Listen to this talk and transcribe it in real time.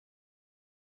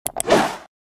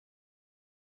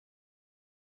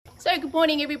So good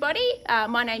morning everybody,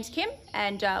 my name's Kim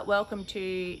and welcome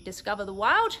to Discover the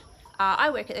Wild.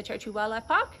 I work at the Churchill Wildlife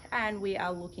Park and we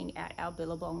are looking at our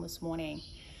billabong this morning.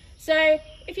 So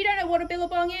if you don't know what a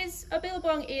billabong is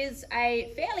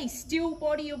a fairly still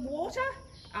body of water,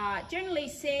 generally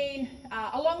seen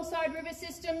alongside river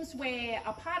systems where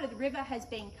a part of the river has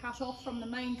been cut off from the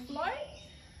main flow.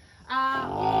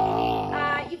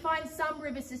 You find some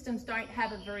river systems don't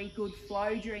have a very good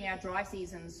flow during our dry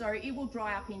season, so it will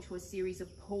dry up into a series of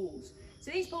pools.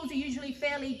 So these pools are usually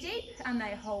fairly deep and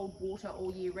they hold water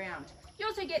all year round. You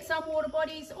also get some water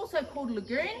bodies, also called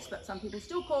lagoons, but some people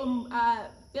still call them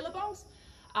billabongs.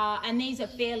 And these are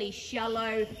fairly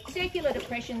shallow, circular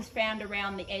depressions found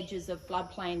around the edges of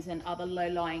floodplains and other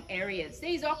low-lying areas.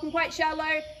 These are often quite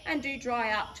shallow and do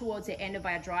dry up towards the end of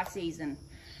our dry season.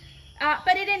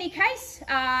 But in any case,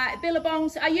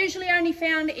 billabongs are usually only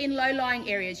found in low-lying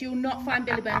areas. You'll not find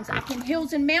billabongs up in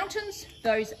hills and mountains.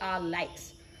 Those are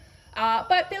lakes.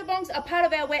 But billabongs are part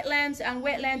of our wetlands, and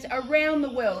wetlands around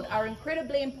the world are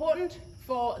incredibly important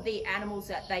for the animals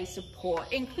that they support,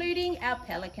 including our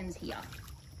pelicans here.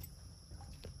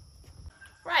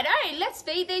 Righto, let's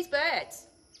feed these birds.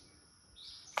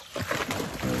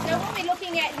 So what we're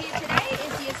looking at here today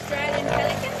is the Australian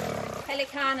pelican.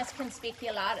 Pelicanus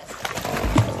conspiculatus.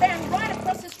 It's found right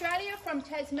across Australia from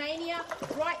Tasmania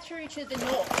right through to the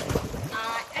north,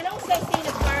 and also seen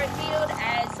as far afield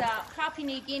as Papua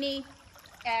New Guinea,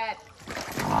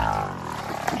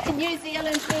 New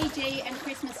Zealand, Fiji and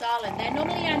Christmas Island. They're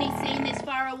normally only seen this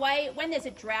far away when there's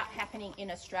a drought happening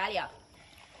in Australia.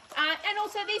 And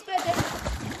also these birds are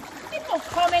a bit more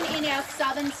common in our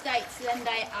southern states than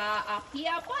they are up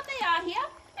here, but they are here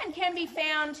and can be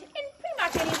found in pretty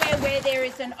much anywhere where there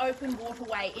is an open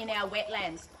waterway in our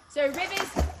wetlands. So rivers,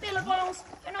 billabongs,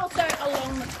 and also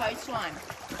along the coastline.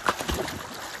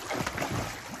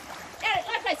 Now,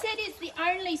 like I said, it's the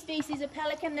only species of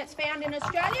pelican that's found in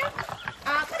Australia,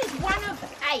 but it's one of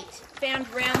 8 found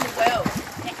around the world.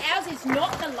 Now, ours is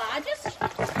not the largest.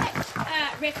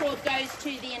 That record goes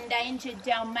to the endangered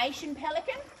Dalmatian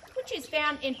pelican, which is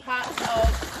found in parts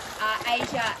of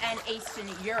Asia and Eastern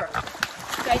Europe.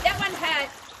 So that one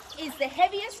is the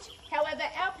heaviest. However,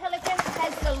 our pelican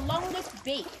has the longest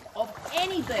beak of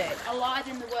any bird alive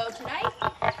in the world today.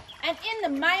 And in the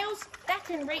males, that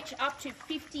can reach up to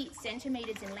 50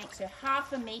 centimetres in length, so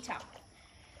half a metre.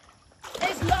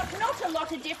 There's not a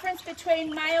lot of difference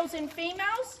between males and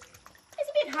females. It's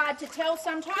a bit hard to tell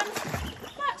sometimes,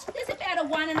 but there's about a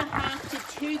 1.5 to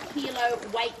 2 kilo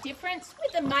weight difference,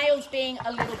 with the males being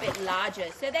a little bit larger.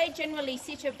 So they generally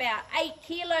sit about 8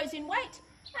 kilos in weight,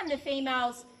 and the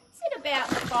females sit about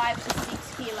 5 to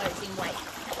 6 kilos in weight.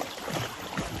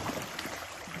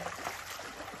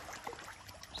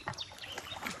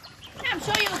 Now, I'm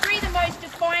sure you'll agree the most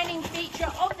defining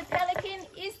feature of the pelican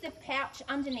is the pouch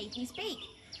underneath his beak.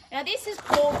 Now this is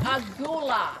called a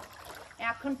gular.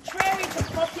 Now, contrary to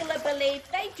popular belief,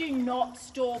 they do not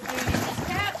store food in this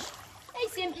pouch. They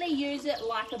simply use it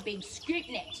like a big scoop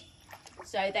net.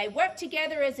 So they work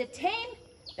together as a team,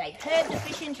 they herd the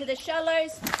fish into the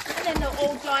shallows, and then they'll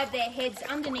all dive their heads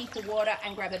underneath the water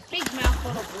and grab a big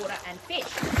mouthful of water and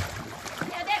fish.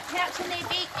 Now that pouch in their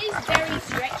beak is very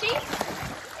stretchy.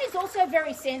 It's also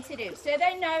very sensitive, so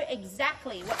they know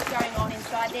exactly what's going on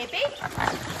inside their beak,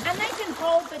 and they can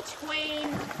hold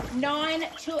between 9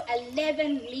 to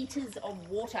 11 litres of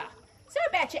water, so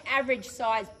about your average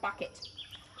size bucket.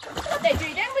 What they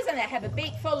do then is when they have a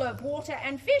beak full of water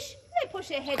and fish, they push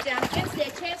their head down against their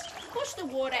chest, push the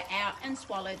water out and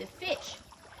swallow the fish.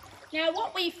 Now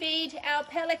what we feed our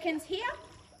pelicans here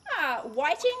are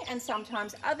whiting and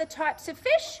sometimes other types of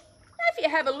fish. Now if you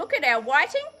have a look at our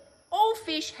whiting, all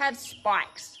fish have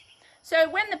spikes. So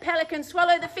when the pelicans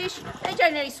swallow the fish, they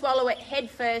generally swallow it head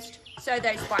first, so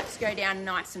those spikes go down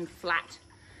nice and flat.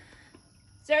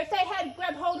 So if they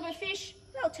grab hold of a fish,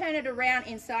 they'll turn it around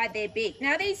inside their beak.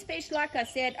 Now these fish, like I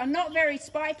said, are not very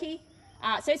spiky,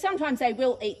 so sometimes they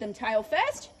will eat them tail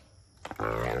first,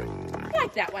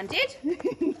 like that one did.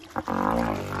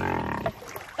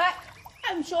 But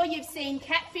I'm sure you've seen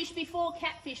catfish before.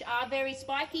 Catfish are very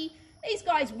spiky. These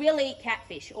guys will eat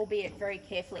catfish, albeit very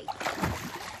carefully.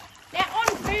 Now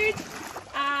on food,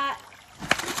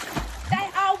 they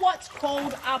are what's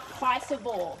called a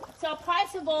piscivore. So a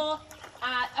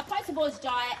piscivore's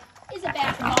diet is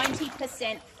about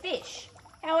 90% fish.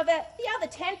 However, the other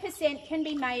 10% can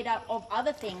be made up of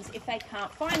other things if they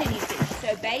can't find any fish.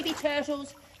 So baby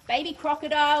turtles, baby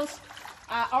crocodiles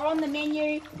are on the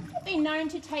menu. They've been known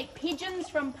to take pigeons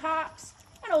from parks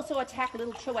and also attack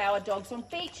little chihuahua dogs on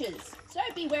beaches. So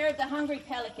beware of the hungry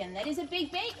pelican. That is a big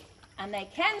beak, and they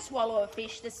can swallow a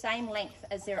fish the same length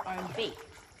as their own beak.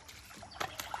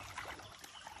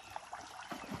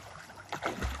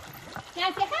 Now,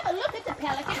 if you have a look at the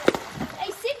pelicans,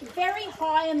 they sit very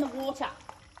high in the water.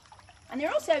 And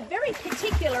they're also very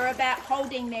particular about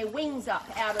holding their wings up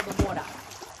out of the water.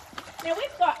 Now,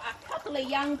 we've got a couple of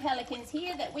young pelicans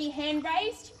here that we hand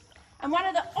raised. And one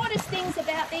of the oddest things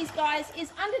about these guys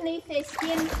is underneath their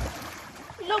skin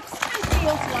looks and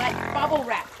feels like bubble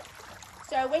wrap.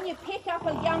 So when you pick up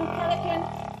a young pelican,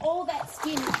 all that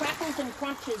skin crackles and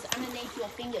crunches underneath your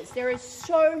fingers. There is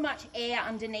so much air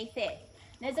underneath there.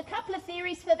 There's a couple of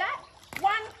theories for that.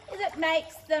 One is it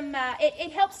makes them,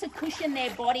 it helps to cushion their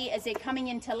body as they're coming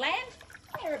into land.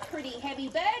 They're a pretty heavy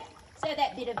bird, so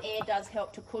that bit of air does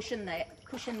help to cushion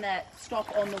the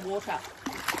stop on the water.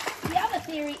 The other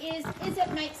theory is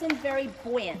it makes them very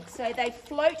buoyant, so they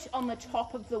float on the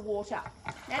top of the water.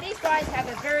 Now these guys have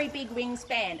a very big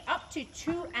wingspan, up to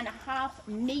 2.5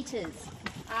 meters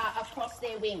across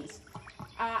their wings.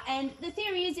 And the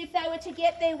theory is if they were to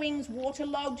get their wings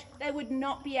waterlogged, they would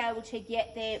not be able to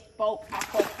get their bulk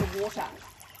up off the water.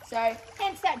 So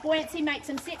hence that buoyancy makes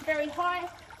them sit very high,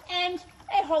 and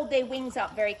they hold their wings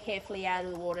up very carefully out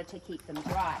of the water to keep them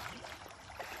dry.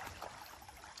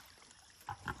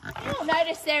 You'll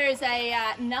notice there is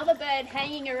another bird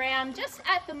hanging around just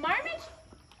at the moment.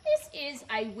 This is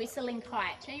a whistling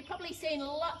kite. Now, you've probably seen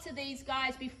lots of these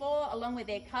guys before, along with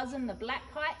their cousin, the black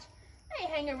kite. They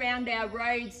hang around our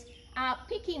roads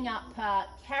picking up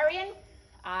carrion,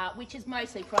 which is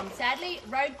mostly from, sadly,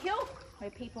 roadkill, where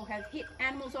people have hit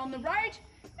animals on the road.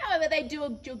 However, they do a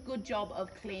good job of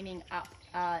cleaning up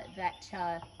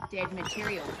that dead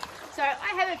material. So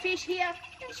I have a fish here,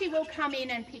 and she will come in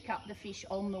and pick up the fish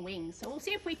on the wings. So we'll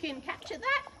see if we can capture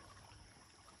that.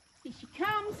 Here she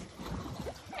comes.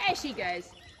 There she goes.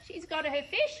 She's got her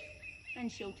fish, and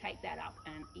she'll take that up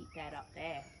and eat that up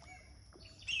there.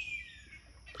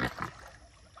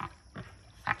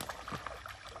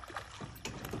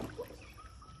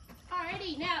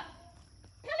 Alrighty, now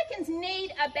pelicans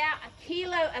need about 1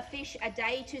 kilo of fish a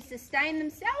day to sustain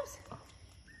themselves.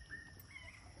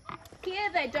 Here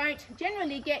they don't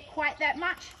generally get quite that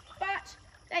much, but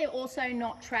they're also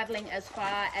not travelling as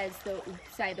far as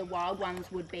the wild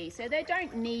ones would be, so they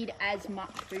don't need as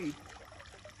much food.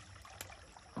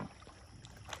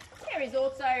 There is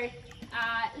also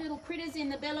little critters in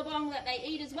the billabong that they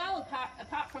eat as well,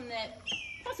 apart from the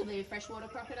possibly freshwater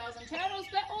crocodiles and turtles,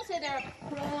 but also there are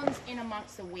prawns in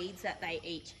amongst the weeds that they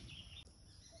eat.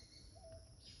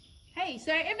 Hey,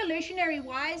 so evolutionary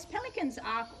wise, pelicans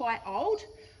are quite old.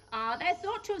 They're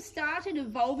thought to have started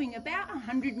evolving about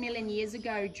 100 million years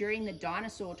ago during the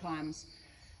dinosaur times.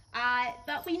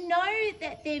 But we know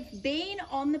that they've been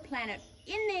on the planet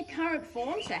in their current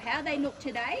form, so how they look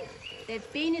today,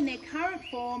 they've been in their current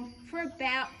form for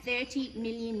about 30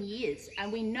 million years.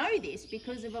 And we know this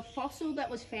because of a fossil that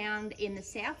was found in the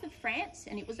south of France,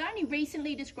 and it was only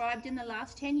recently described in the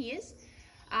last 10 years.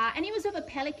 And it was of a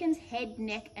pelican's head,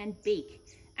 neck and beak.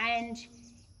 And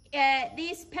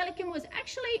this pelican was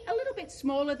actually a little bit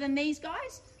smaller than these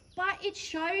guys, but it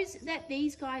shows that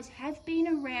these guys have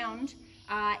been around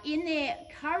in their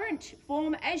current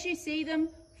form as you see them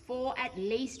for at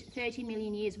least 30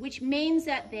 million years, which means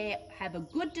that they have a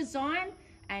good design,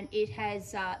 and it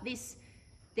has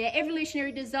their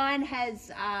evolutionary design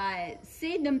has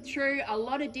seen them through a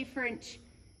lot of different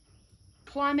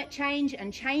climate change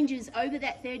and changes over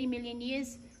that 30 million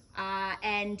years.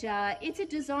 It's a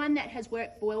design that has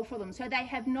worked well for them, so they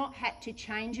have not had to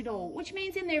change at all, which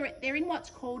means they're in what's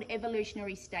called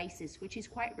evolutionary stasis, which is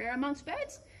quite rare amongst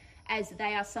birds, as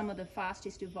they are some of the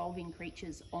fastest evolving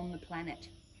creatures on the planet.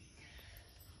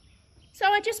 So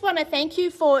I just want to thank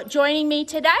you for joining me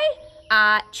today.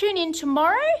 Tune in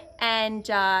tomorrow, and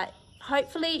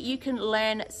hopefully you can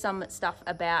learn some stuff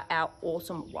about our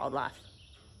awesome wildlife.